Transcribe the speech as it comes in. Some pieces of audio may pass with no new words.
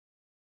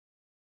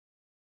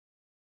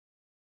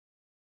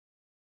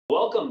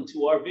welcome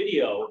to our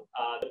video.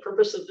 The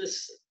purpose of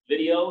this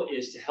video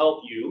is to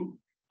help you,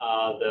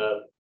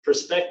 the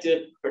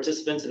prospective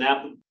participants and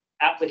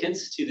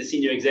applicants to the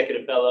Senior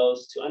Executive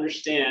Fellows, to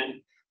understand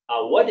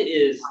what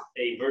is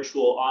a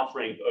virtual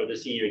offering of the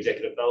Senior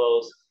Executive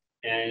Fellows,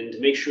 and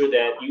make sure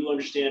that you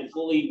understand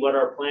fully what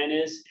our plan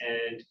is,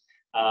 and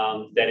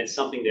that it's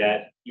something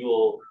that you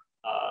will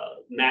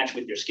match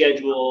with your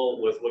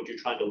schedule, with what you're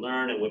trying to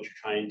learn and what you're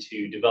trying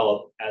to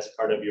develop as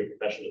part of your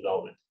professional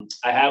development.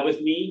 I have with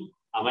me,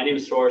 my name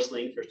is Horace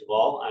Ling, first of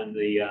all. I'm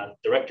the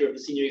director of the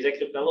Senior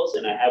Executive Fellows,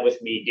 and I have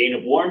with me Dana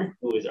Bourne,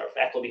 who is our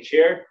faculty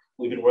chair.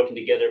 We've been working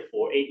together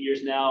for 8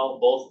 years now,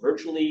 both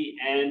virtually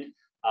and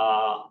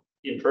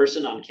in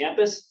person on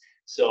campus.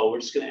 So we're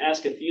just going to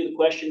ask a few of the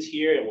questions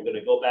here, and we're going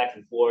to go back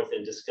and forth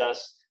and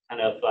discuss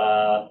kind of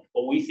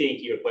what we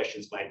think your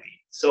questions might be.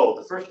 So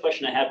the first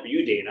question I have for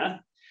you,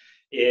 Dana,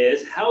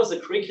 is how is the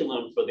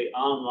curriculum for the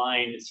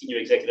online Senior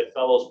Executive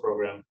Fellows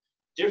program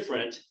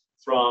different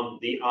from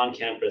the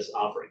on-campus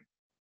offering?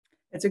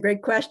 That's a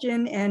great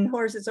question. And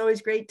Horace, it's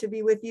always great to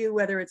be with you,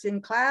 whether it's in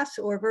class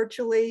or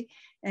virtually.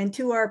 And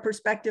to our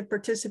prospective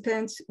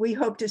participants, we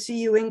hope to see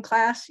you in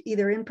class,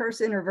 either in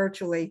person or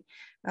virtually.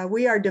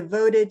 We are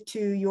devoted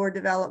to your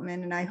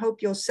development, and I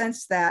hope you'll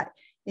sense that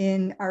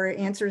in our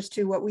answers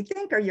to what we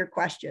think are your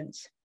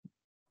questions.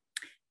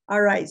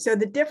 All right, so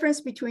the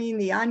difference between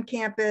the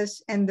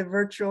on-campus and the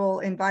virtual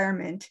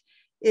environment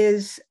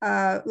is,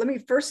 let me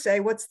first say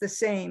what's the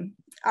same.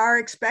 Our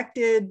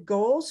expected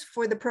goals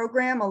for the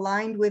program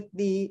aligned with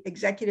the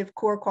executive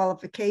core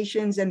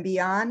qualifications and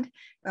beyond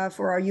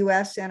for our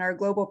US and our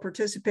global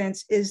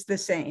participants is the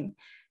same.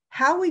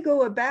 How we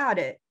go about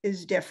it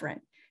is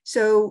different.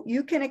 So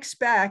you can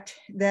expect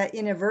that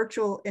in a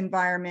virtual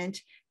environment,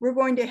 we're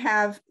going to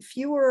have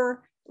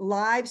fewer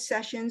live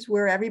sessions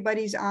where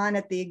everybody's on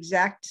at the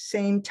exact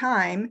same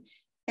time,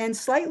 and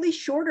slightly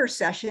shorter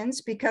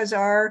sessions because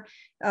our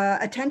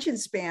attention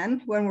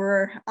span when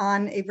we're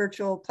on a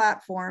virtual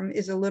platform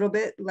is a little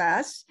bit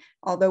less,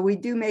 although we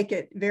do make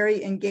it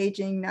very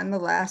engaging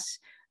nonetheless.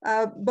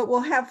 But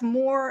we'll have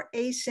more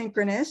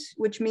asynchronous,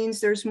 which means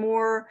there's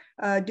more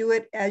do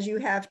it as you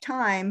have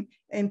time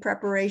in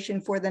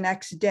preparation for the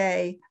next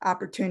day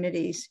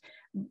opportunities.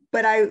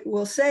 But I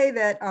will say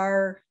that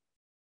our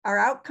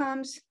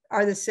outcomes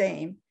are the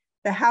same.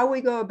 The how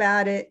we go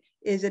about it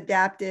is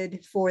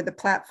adapted for the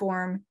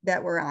platform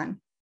that we're on.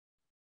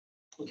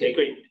 Okay,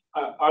 great.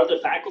 Are the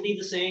faculty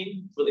the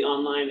same for the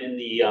online and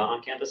the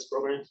on-campus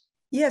programs?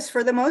 Yes,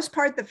 for the most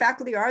part, the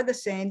faculty are the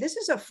same. This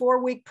is a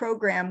 4-week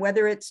program,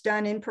 whether it's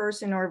done in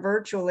person or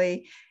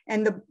virtually.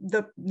 And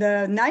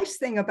the nice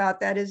thing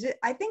about that is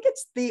I think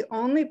it's the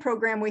only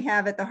program we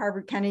have at the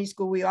Harvard Kennedy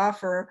School we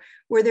offer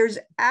where there's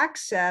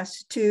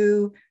access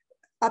to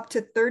up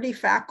to 30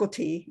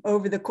 faculty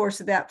over the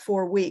course of that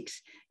 4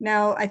 weeks.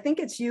 Now, I think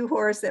it's you,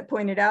 Horace, that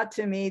pointed out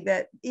to me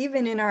that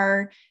even in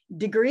our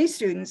degree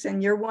students,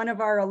 and you're one of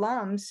our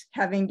alums,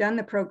 having done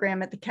the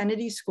program at the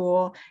Kennedy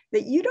School,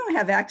 that you don't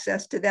have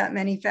access to that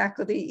many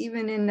faculty,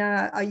 even in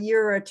a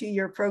year or a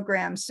 2-year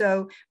program.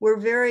 So we're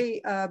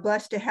very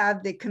blessed to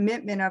have the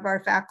commitment of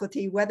our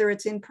faculty, whether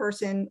it's in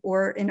person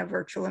or in a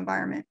virtual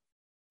environment.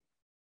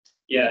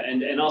 Yeah,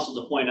 and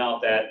also to point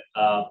out that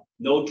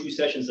no 2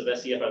 sessions of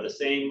SEF are the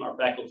same. Our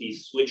faculty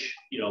switch,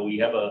 we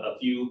have a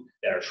few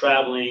that are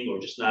traveling or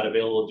just not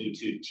available due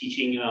to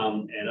teaching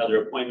and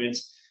other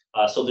appointments.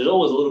 So there's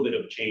always a little bit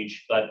of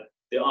change, but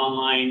the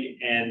online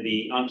and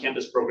the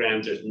on-campus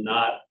programs, there's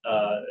not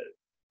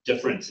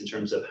difference in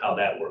terms of how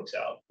that works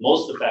out.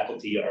 Most of the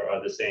faculty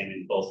are the same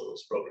in both of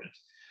those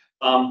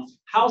programs.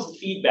 How's the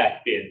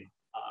feedback been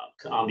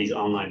on these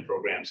online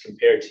programs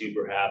compared to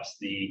perhaps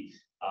the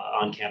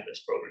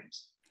on-campus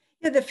programs?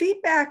 Yeah, the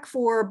feedback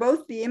for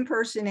both the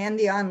in-person and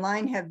the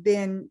online have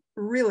been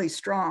really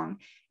strong.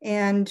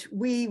 And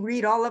we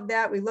read all of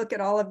that, we look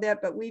at all of that,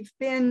 but we've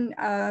been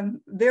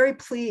very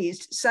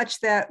pleased such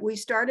that we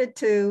started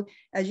to,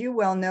 as you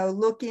well know,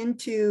 look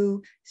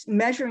into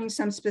measuring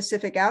some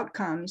specific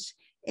outcomes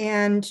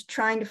and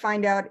trying to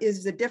find out,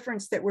 is the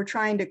difference that we're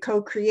trying to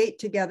co-create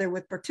together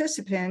with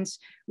participants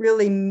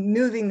really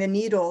moving the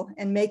needle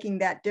and making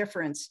that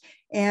difference?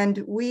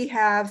 And we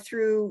have,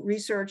 through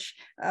research,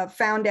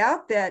 found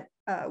out that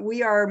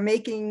we are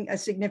making a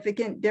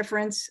significant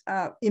difference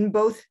in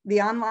both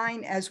the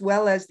online as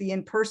well as the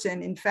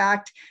in-person. In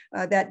fact,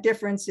 that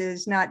difference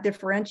is not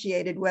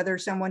differentiated whether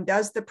someone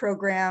does the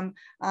program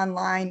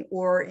online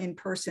or in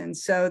person.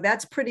 So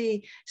that's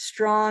pretty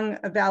strong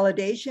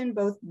validation,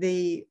 both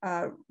the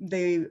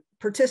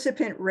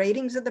participant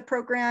ratings of the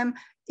program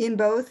in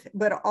both,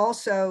 but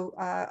also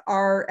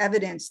our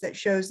evidence that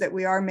shows that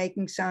we are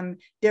making some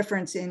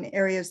difference in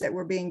areas that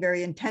we're being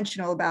very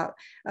intentional about,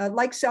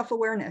 like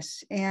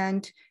self-awareness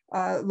and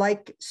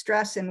like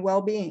stress and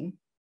well-being,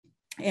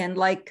 and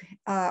like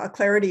a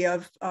clarity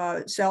of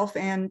self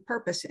and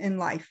purpose in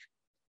life.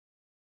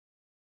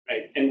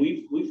 Right, and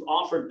we've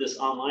offered this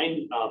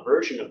online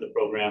version of the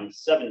program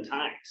 7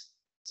 times.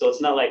 So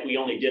it's not like we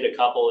only did a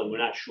couple and we're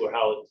not sure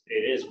how it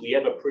is. We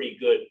have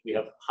we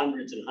have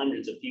hundreds and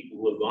hundreds of people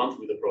who have gone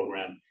through the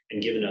program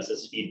and given us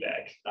this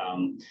feedback.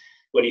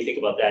 What do you think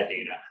about that,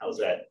 Dana? How's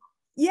that?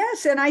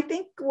 Yes, and I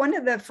think one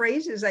of the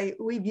phrases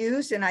we've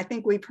used, and I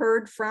think we've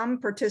heard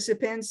from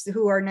participants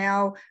who are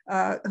now,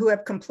 who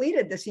have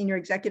completed the Senior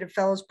Executive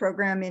Fellows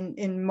Program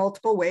in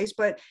multiple ways,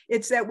 but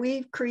it's that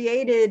we've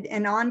created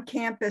an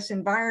on-campus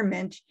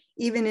environment,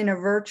 even in a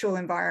virtual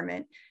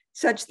environment,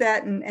 such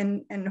that,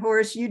 and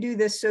Horace, you do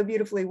this so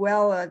beautifully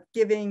well,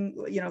 giving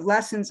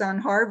lessons on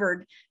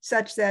Harvard,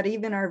 such that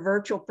even our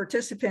virtual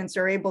participants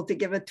are able to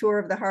give a tour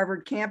of the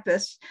Harvard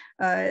campus,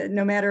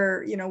 no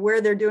matter where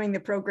they're doing the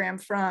program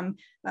from.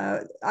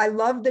 I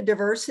love the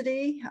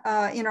diversity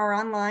in our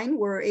online.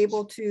 We're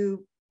able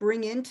to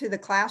bring into the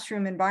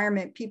classroom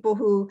environment people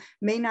who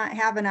may not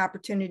have an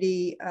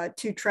opportunity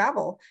to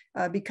travel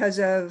because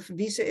of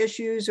visa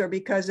issues or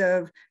because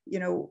of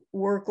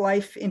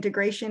work-life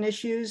integration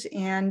issues.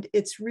 And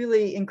it's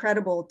really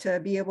incredible to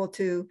be able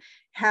to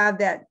have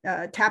that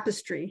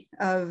tapestry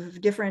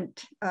of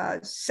different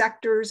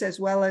sectors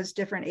as well as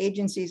different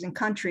agencies and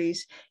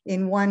countries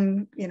in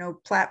one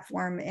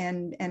platform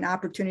and an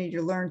opportunity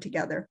to learn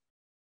together.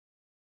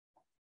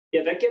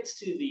 Yeah, that gets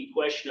to the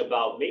question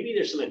about maybe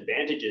there's some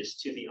advantages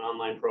to the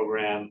online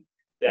program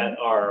that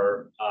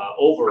are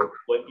over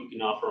what you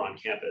can offer on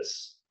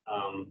campus.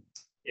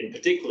 In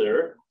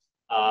particular,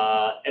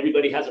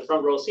 everybody has a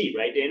front row seat,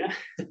 right, Dana?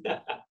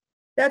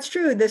 That's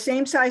true. The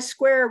same size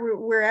square,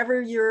 wherever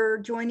you're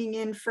joining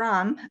in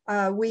from,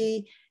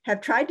 we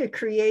have tried to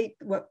create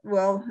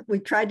we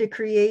tried to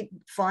create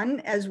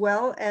fun as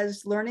well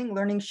as learning.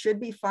 Learning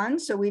should be fun.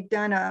 So we've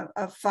done a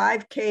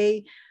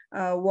 5K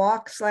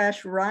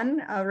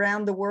walk/run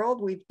around the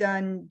world. We've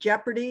done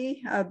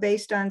Jeopardy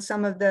based on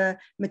some of the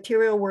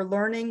material we're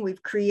learning.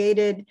 We've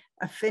created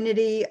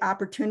affinity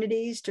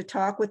opportunities to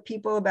talk with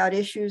people about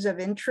issues of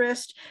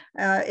interest.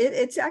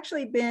 It's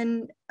actually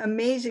been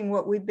amazing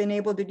what we've been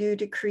able to do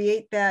to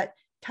create that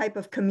type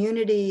of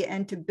community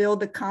and to build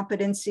the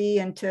competency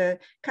and to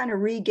kind of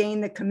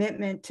regain the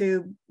commitment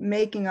to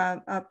making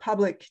a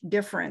public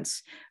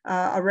difference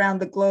around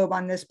the globe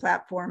on this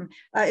platform.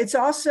 It's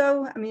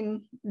also, I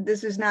mean,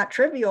 this is not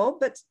trivial,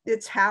 but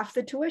it's half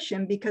the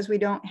tuition because we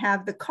don't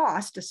have the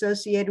cost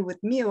associated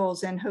with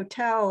meals and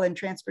hotel and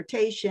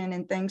transportation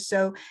and things.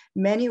 So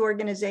many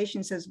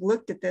organizations has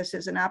looked at this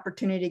as an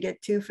opportunity to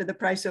get two for the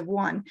price of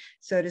one,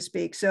 so to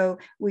speak. So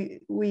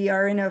we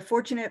are in a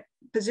fortunate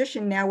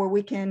position now where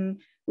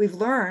we've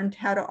learned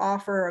how to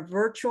offer a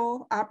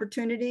virtual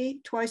opportunity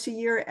twice a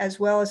year, as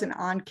well as an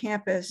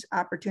on-campus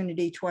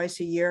opportunity twice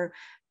a year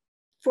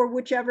for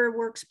whichever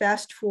works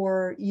best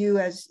for you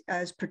as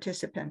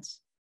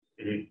participants.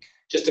 Mm-hmm.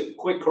 Just a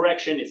quick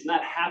correction, it's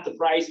not half the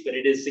price, but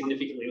it is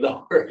significantly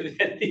lower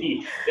than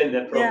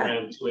the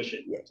program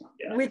tuition.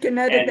 Yeah. We can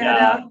edit that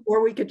out,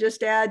 or we could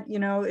just add,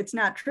 it's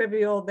not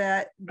trivial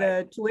that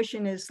the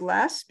tuition is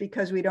less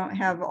because we don't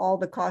have all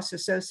the costs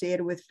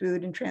associated with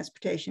food and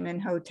transportation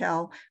and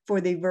hotel for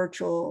the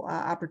virtual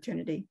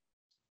opportunity.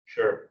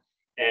 Sure.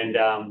 And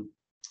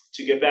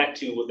to get back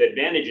to the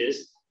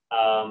advantages,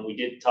 we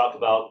did talk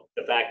about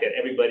the fact that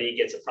everybody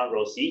gets a front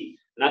row seat,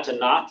 not to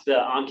knock the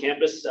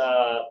on-campus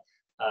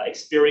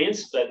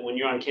experience, but when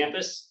you're on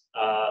campus,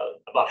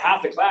 about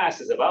half the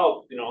class is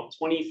about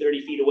 20,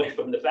 30 feet away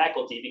from the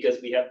faculty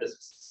because we have this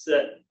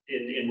set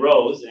in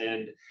rows,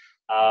 and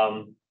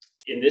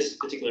in this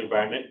particular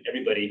environment,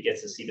 everybody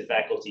gets to see the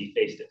faculty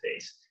face to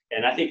face.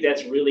 And I think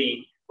that's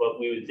really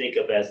what we would think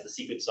of as the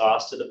secret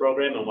sauce to the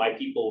program, and why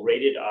people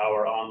rated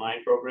our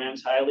online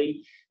programs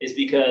highly is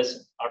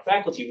because our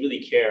faculty really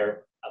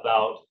care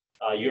about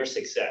your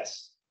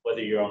success,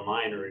 whether you're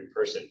online or in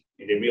person.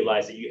 They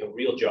realize that you have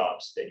real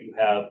jobs, that you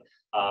have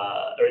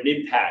an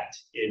impact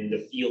in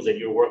the fields that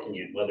you're working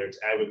in, whether it's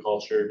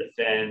agriculture,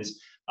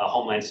 defense,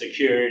 homeland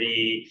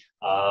security,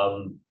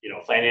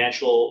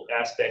 financial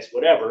aspects,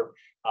 whatever.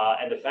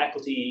 And the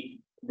faculty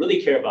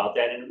really care about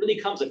that, and it really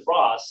comes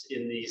across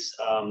in these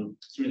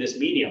through this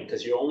medium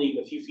because you're only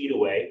a few feet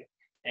away.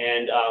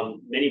 And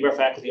many of our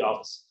faculty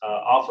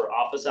offer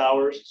office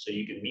hours, so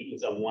you can meet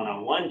with them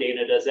one-on-one.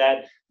 Dana does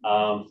that.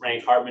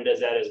 Frank Hartman does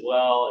that as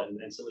well,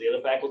 and some of the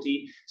other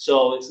faculty.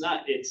 So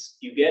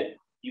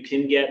you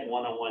can get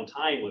one-on-one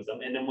time with them.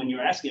 And then when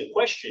you're asking a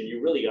question,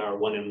 you really are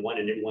one-on-one,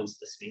 and everyone's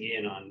listening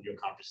in on your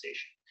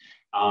conversation.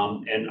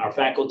 And our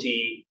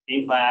faculty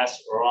in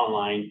class or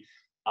online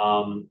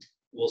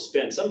will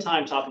spend some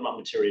time talking about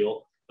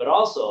material, but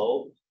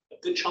also a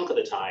good chunk of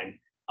the time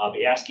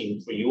be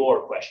asking for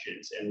your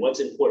questions and what's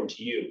important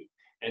to you.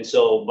 And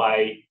so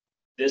by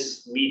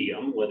this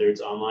medium, whether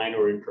it's online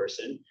or in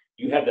person,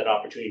 you have that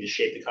opportunity to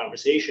shape the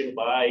conversation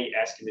by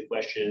asking the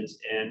questions,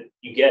 and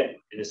you get,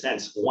 in a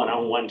sense,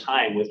 one-on-one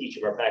time with each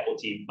of our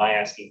faculty by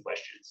asking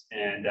questions.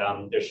 And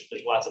there's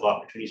lots of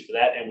opportunities for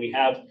that. And we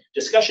have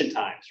discussion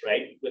times,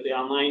 right? With the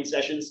online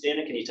sessions.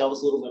 Dana, can you tell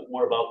us a little bit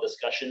more about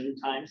discussion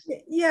times?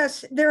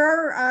 Yes, there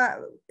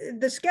are,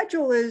 the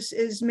schedule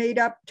is made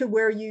up to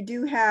where you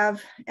do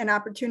have an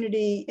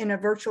opportunity in a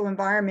virtual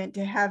environment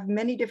to have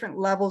many different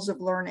levels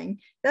of learning.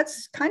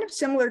 That's kind of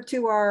similar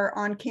to our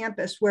on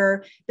campus,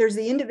 where there's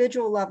the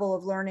individual level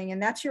of learning,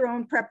 and that's your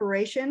own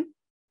preparation.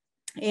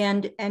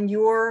 And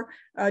you're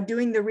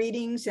doing the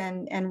readings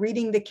and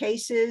reading the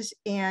cases.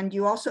 And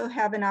you also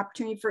have an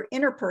opportunity for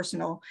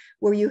interpersonal,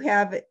 where you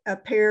have a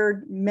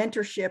paired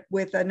mentorship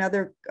with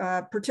another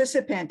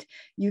participant.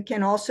 You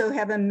can also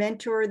have a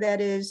mentor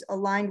that is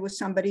aligned with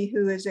somebody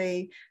who is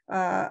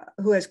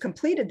who has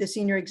completed the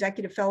Senior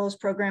Executive Fellows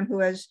Program, who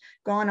has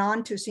gone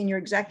on to senior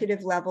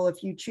executive level.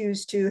 If you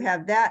choose to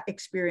have that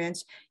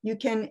experience, you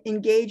can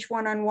engage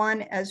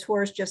one-on-one, as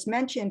Horace just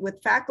mentioned,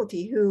 with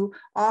faculty who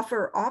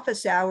offer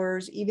office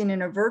hours, even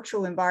in a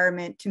virtual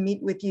environment, to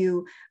meet with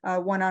you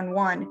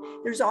one-on-one.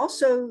 There's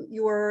also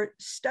your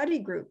study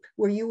group,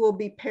 where you will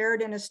be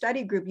paired in a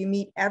study group. You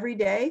meet every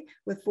day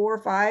with 4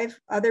 or 5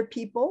 other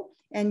people,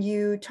 and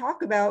you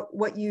talk about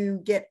what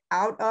you get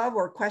out of,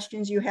 or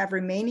questions you have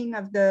remaining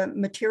of the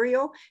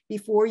material,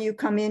 before you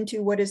come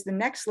into what is the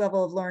next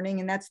level of learning,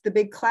 and that's the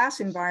big class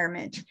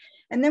environment.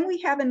 And then we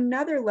have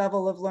another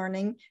level of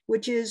learning,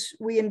 which is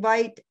we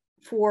invite,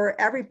 for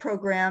every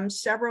program,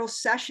 several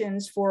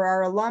sessions for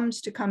our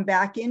alums to come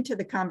back into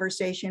the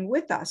conversation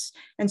with us.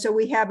 And so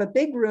we have a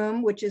big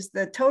room, which is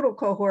the total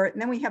cohort, and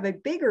then we have a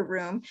bigger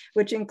room,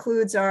 which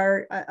includes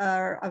our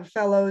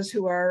fellows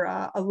who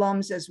are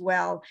alums as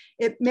well.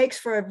 It makes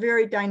for a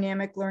very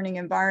dynamic learning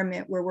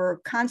environment, where we're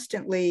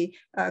constantly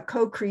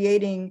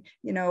co-creating,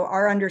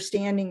 our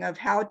understanding of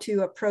how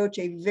to approach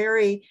a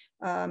very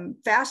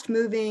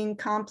fast-moving,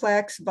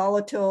 complex,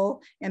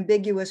 volatile,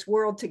 ambiguous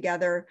world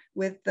together,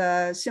 with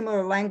similar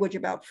language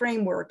about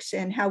frameworks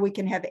and how we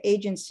can have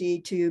agency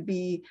to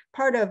be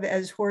part of,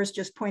 as Horace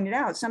just pointed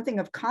out, something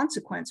of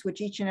consequence,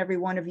 which each and every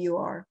one of you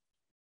are.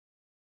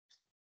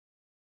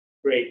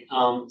 Great.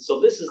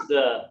 So this is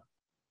the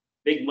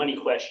big money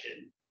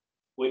question,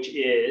 which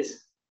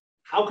is,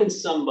 how can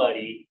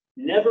somebody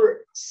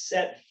never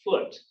set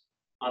foot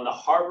on the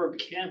Harvard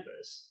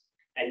campus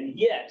and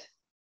yet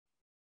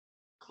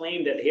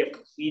claim that they have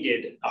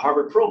completed a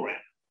Harvard program?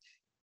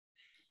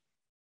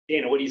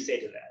 Dana, what do you say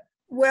to that?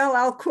 Well,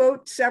 I'll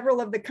quote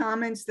several of the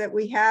comments that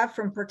we have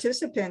from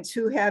participants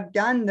who have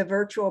done the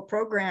virtual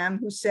program,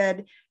 who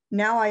said,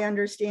 "Now I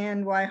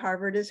understand why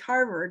Harvard is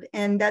Harvard."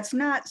 And that's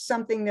not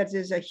something that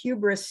is a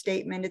hubris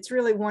statement. It's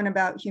really one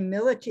about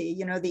humility.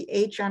 The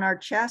H on our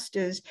chest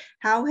is,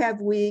 how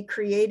have we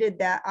created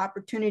that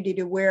opportunity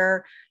to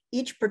where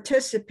each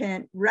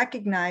participant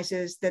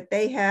recognizes that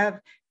they have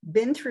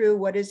been through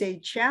what is a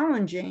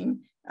challenging,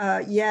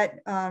 yet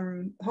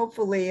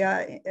hopefully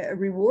a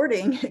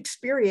rewarding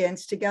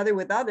experience together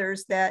with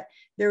others, that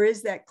there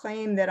is that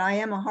claim that I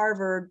am a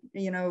Harvard,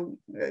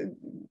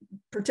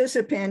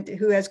 participant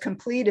who has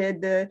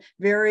completed the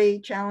very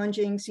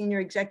challenging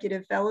Senior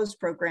Executive Fellows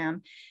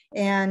Program.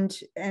 And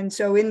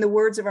so, in the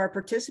words of our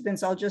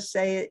participants, I'll just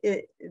say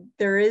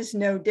there is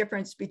no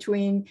difference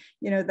between,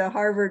 the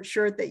Harvard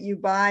shirt that you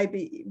buy,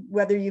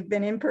 whether you've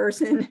been in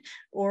person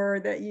or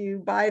that you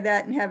buy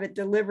that and have it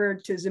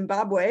delivered to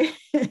Zimbabwe.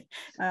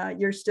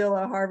 You're still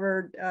a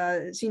Harvard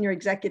Senior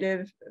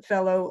Executive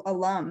Fellow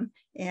alum.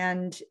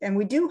 And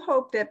we do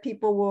hope that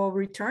people will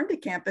return to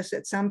campus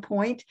at some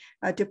point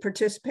to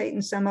participate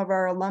in some of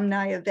our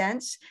alumni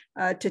events,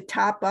 to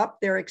top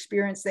up their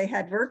experience they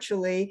had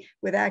virtually,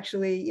 with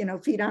actually,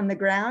 feet on the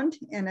ground,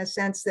 in a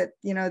sense that,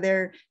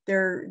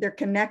 they're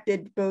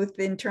connected, both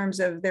in terms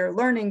of their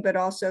learning, but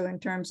also in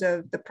terms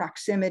of the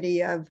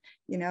proximity of,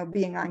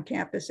 being on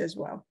campus as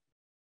well.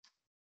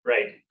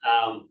 Right.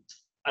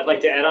 I'd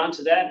like to add on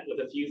to that with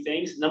a few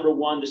things. Number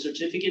one, the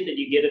certificate that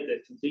you get at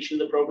the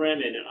completion of the program,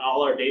 and in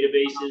all our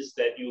databases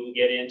that you will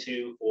get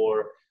into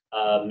for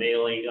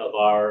mailing of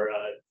our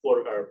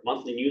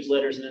monthly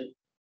newsletters, and then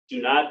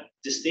do not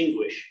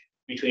distinguish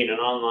between an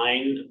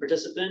online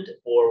participant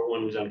or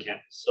one who's on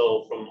campus.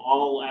 So from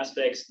all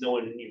aspects, no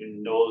one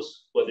even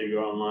knows whether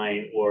you're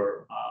online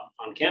or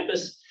on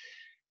campus.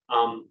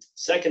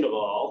 Second of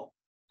all,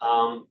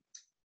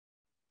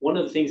 one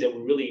of the things that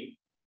we really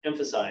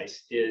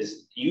emphasize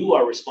is you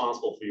are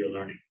responsible for your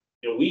learning.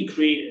 We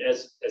create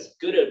as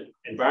good an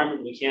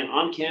environment we can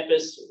on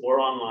campus or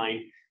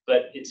online,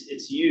 but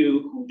it's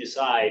you who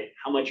decide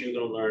how much you're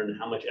going to learn,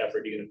 how much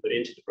effort you're going to put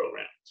into the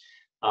program.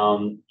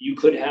 You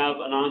could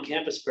have an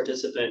on-campus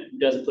participant who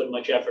doesn't put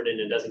much effort in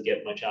and doesn't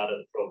get much out of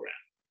the program.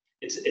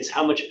 It's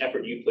how much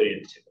effort you put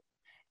into it.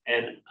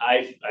 And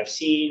I've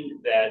seen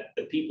that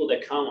the people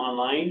that come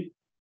online,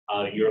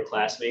 your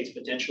classmates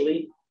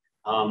potentially,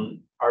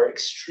 are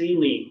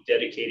extremely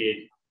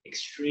dedicated,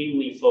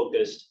 extremely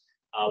focused.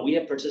 We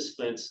have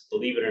participants,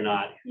 believe it or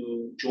not,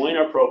 who join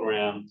our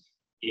program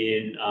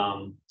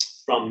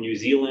from from New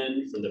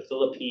Zealand, from the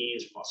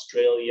Philippines, from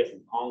Australia, from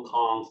Hong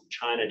Kong, from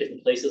China,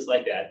 different places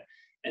like that.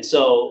 And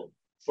so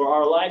for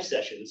our live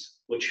sessions,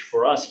 which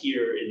for us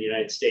here in the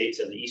United States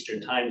and the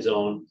Eastern time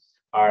zone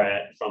are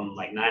at from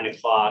like 9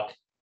 o'clock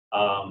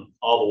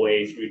all the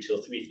way through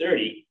till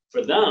 3:30,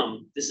 for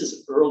them, this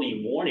is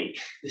early morning.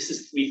 This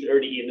is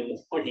 3:30 in the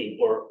morning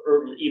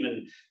or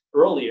even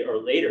earlier or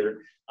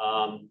later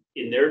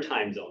in their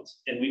time zones.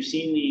 And we've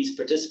seen these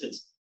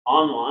participants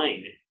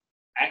online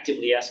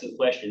actively asking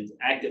questions,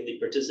 actively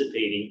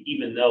participating,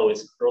 even though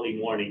it's early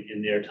morning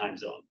in their time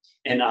zone.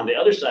 And on the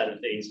other side of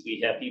things, we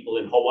have people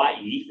in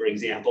Hawaii, for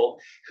example,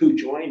 who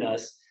join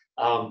us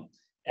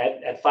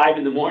at 5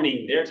 in the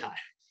morning their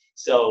time.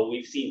 So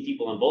we've seen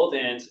people on both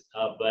ends,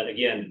 but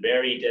again,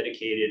 very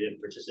dedicated and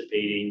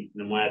participating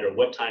no matter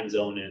what time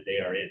zone they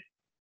are in.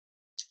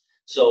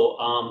 So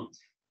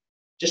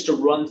just to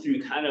run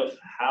through kind of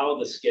how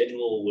the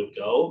schedule would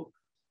go,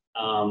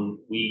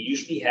 we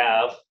usually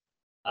have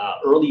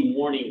early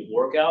morning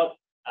workout.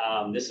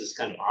 This is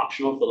kind of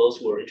optional for those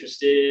who are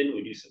interested in.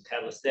 We do some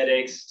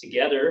calisthenics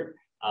together.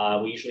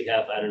 We usually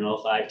have, I don't know,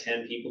 5,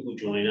 10 people who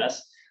join us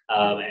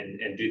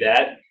and do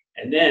that.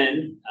 And then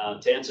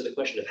to answer the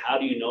question of how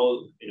do you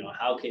know,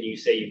 how can you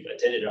say you've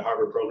attended a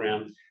Harvard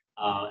program?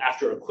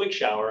 After a quick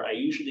shower, I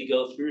usually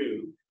go through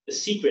the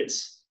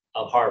secrets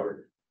of Harvard.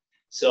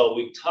 So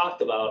we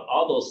talked about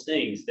all those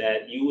things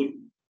that you would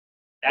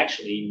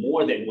actually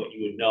more than what you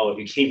would know if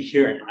you came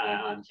here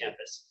on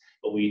campus.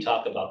 But we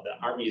talk about the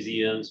art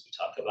museums, we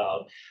talk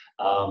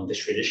about the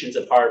traditions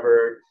of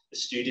Harvard, the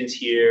students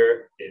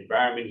here, the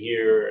environment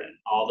here, and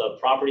all the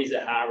properties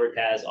that Harvard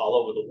has all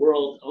over the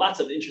world, lots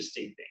of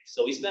interesting things.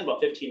 So we spend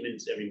about 15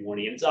 minutes every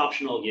morning, and it's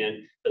optional again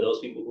for those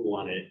people who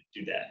want to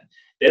do that.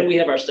 Then we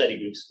have our study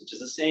groups, which is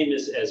the same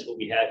as what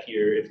we have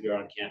here if you're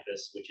on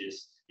campus, which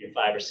is your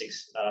 5 or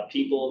 6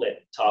 people that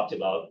talked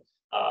about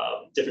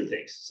different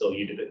things. So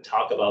you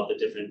talk about the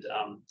different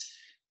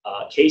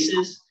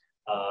cases,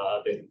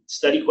 the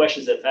study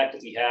questions that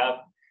faculty have,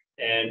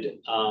 and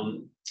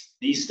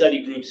these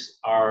study groups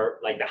are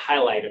like the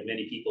highlight of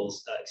many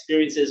people's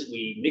experiences.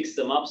 We mix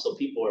them up so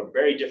people are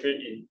very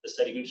different in the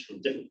study groups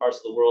from different parts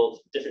of the world,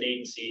 from different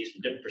agencies,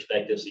 from different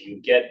perspectives, so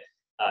you get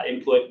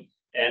input.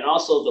 And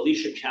also the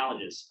leadership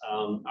challenges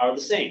are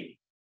the same.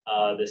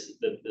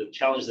 The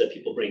challenges that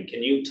people bring.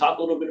 Can you talk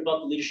a little bit about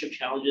the leadership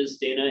challenges,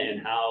 Dana,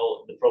 and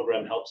how the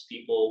program helps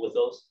people with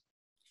those?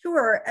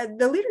 Sure.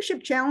 The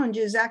leadership challenge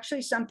is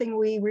actually something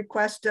we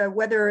request,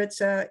 whether it's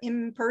an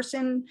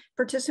in-person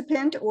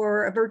participant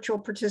or a virtual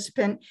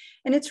participant.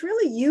 And it's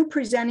really you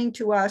presenting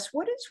to us,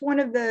 what is one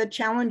of the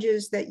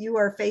challenges that you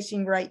are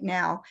facing right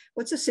now?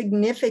 What's a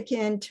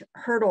significant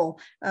hurdle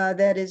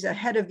that is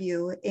ahead of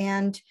you?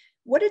 And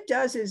what it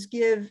does is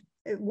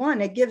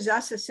it gives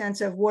us a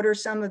sense of what are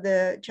some of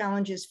the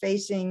challenges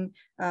facing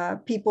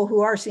people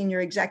who are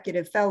senior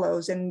executive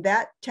fellows. And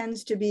that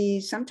tends to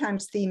be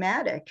sometimes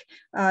thematic,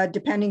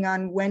 depending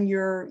on when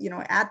you're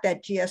at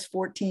that GS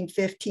 14,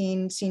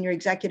 15 senior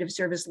executive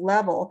service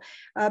level.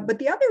 But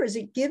the other is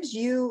it gives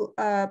you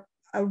a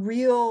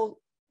real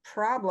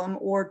problem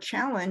or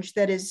challenge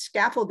that is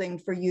scaffolding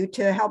for you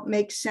to help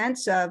make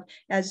sense of,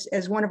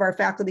 as one of our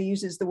faculty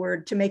uses the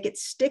word, to make it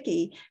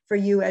sticky for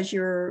you as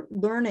you're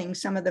learning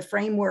some of the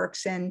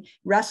frameworks and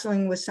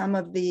wrestling with some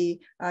of the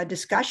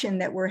discussion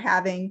that we're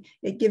having.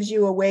 It gives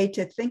you a way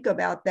to think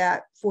about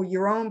that for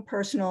your own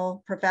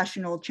personal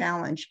professional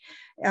challenge.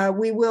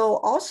 We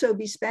will also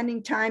be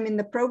spending time in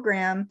the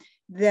program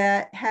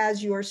that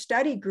has your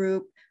study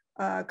group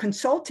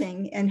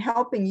consulting and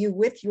helping you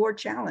with your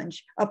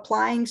challenge,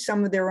 applying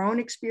some of their own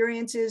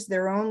experiences,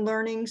 their own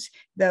learnings,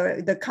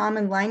 the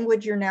common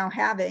language you're now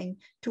having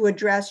to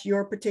address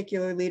your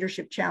particular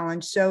leadership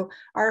challenge. So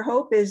our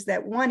hope is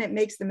that, one, it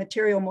makes the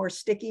material more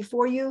sticky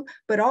for you,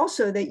 but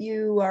also that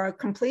you are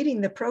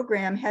completing the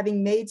program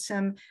having made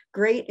some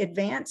great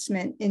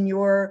advancement in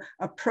your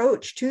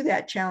approach to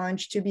that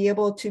challenge to be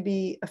able to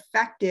be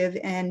effective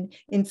and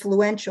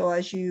influential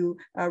as you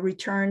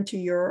return to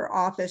your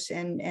office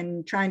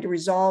and trying to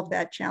resolve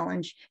that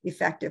challenge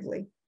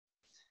effectively.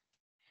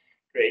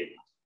 Great.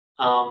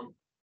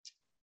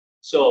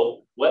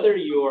 So whether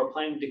you're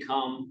planning to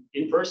come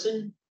in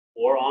person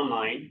or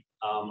online,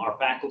 our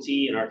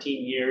faculty and our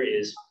team here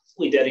is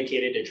fully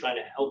dedicated to trying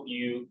to help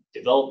you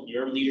develop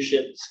your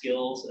leadership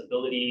skills,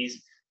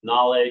 abilities,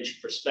 knowledge,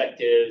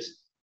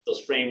 perspectives,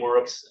 those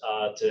frameworks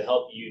to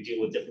help you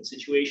deal with different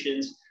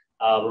situations.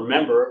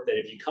 Remember that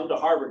if you come to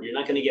Harvard, you're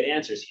not going to get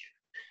answers here.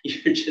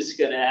 You're just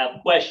going to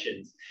have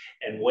questions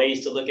and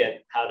ways to look at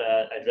how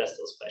to address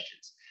those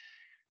questions.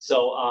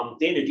 So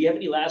Dana, do you have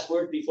any last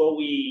words before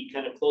we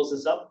kind of close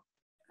this up?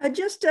 I'm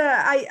just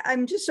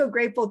so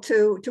grateful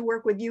to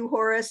work with you,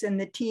 Horace, and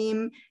the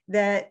team.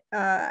 That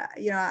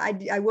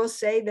I will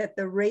say that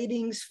the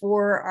ratings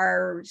for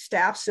our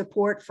staff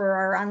support for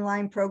our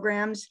online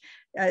programs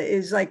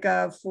is like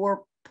a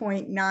 4.5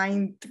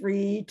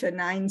 4.93 to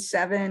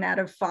 97 out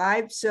of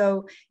 5.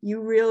 So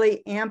you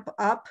really amp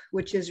up,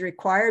 which is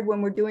required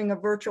when we're doing a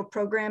virtual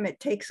program. It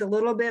takes a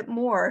little bit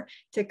more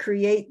to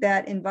create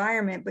that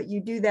environment, but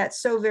you do that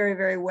so very,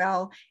 very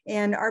well.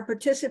 And our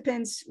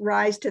participants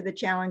rise to the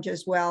challenge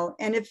as well.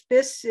 And if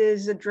this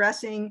is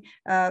addressing,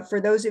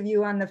 for those of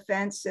you on the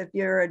fence, if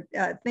you're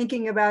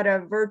thinking about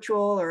a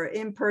virtual or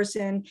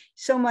in-person,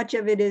 so much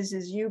of it is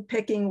you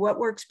picking what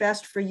works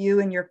best for you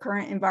in your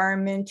current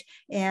environment.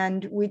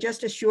 And we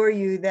just assure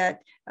you that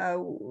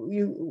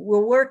you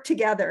will work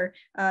together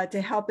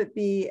to help it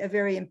be a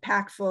very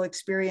impactful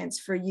experience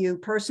for you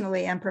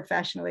personally and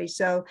professionally.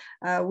 So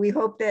we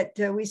hope that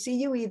we see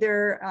you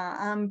either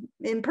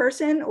in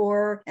person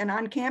and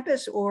on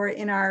campus, or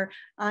in our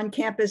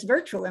on-campus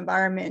virtual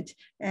environment.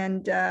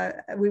 And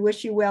we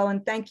wish you well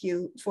and thank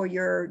you for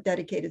your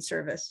dedicated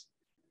service.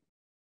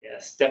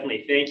 Yes,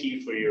 definitely. Thank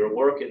you for your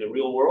work in the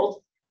real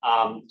world.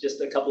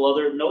 Just a couple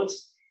other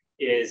notes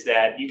is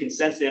that you can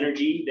sense the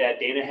energy that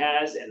Dana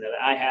has and that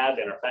I have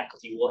and our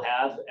faculty will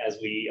have as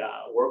we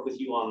work with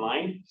you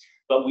online.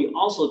 But we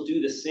also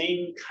do the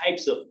same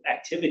types of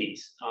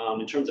activities.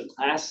 In terms of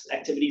class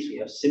activities, we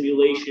have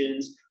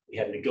simulations, we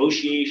have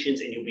negotiations,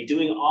 and you'll be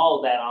doing all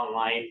of that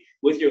online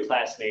with your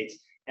classmates.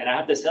 And I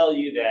have to tell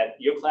you that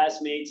your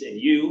classmates and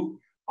you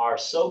are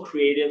so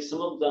creative.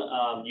 Some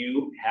of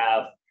you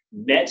have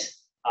met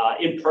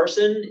in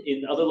person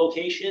in other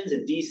locations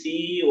in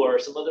DC or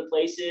some other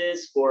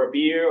places for a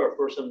beer or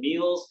for some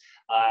meals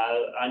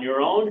on your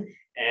own.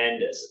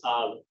 And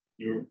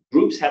your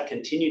groups have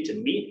continued to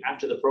meet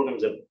after the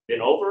programs have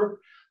been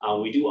over.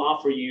 We do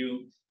offer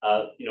you,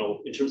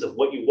 in terms of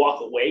what you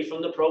walk away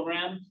from the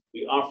program,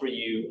 we offer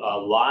you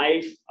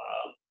live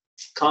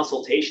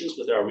consultations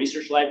with our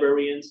research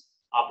librarians,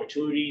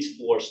 opportunities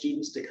for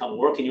students to come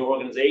work in your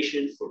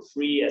organization for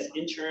free as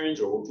interns,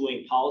 or we're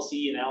doing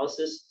policy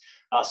analysis.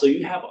 So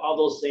you have all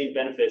those same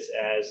benefits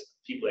as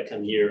people that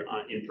come here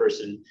in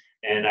person.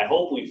 And I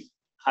hope we've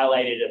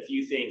highlighted a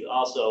few things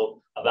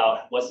also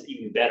about what's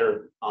even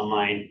better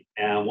online.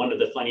 And one of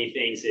the funny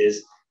things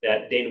is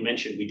that Dana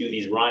mentioned, we do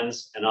these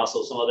runs and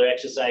also some other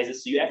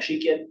exercises. So you actually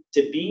get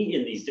to be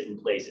in these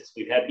different places.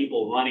 We've had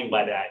people running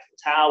by the Eiffel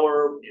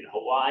Tower in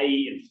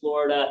Hawaii, in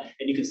Florida,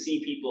 and you can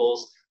see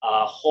people's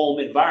home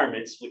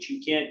environments, which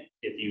you can't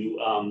if you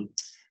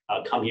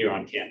come here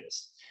on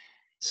campus.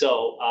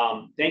 So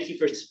thank you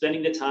for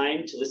spending the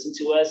time to listen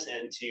to us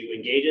and to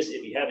engage us.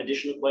 If you have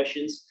additional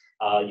questions,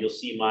 you'll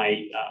see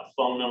my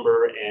phone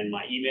number and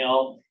my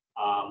email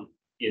on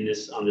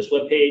this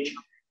webpage.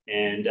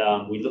 And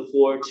we look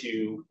forward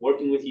to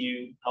working with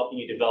you, helping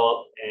you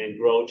develop and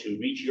grow to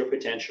reach your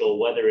potential,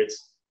 whether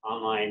it's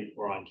online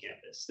or on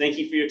campus. Thank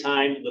you for your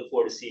time. Look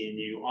forward to seeing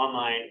you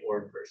online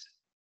or in person.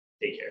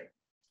 Take care.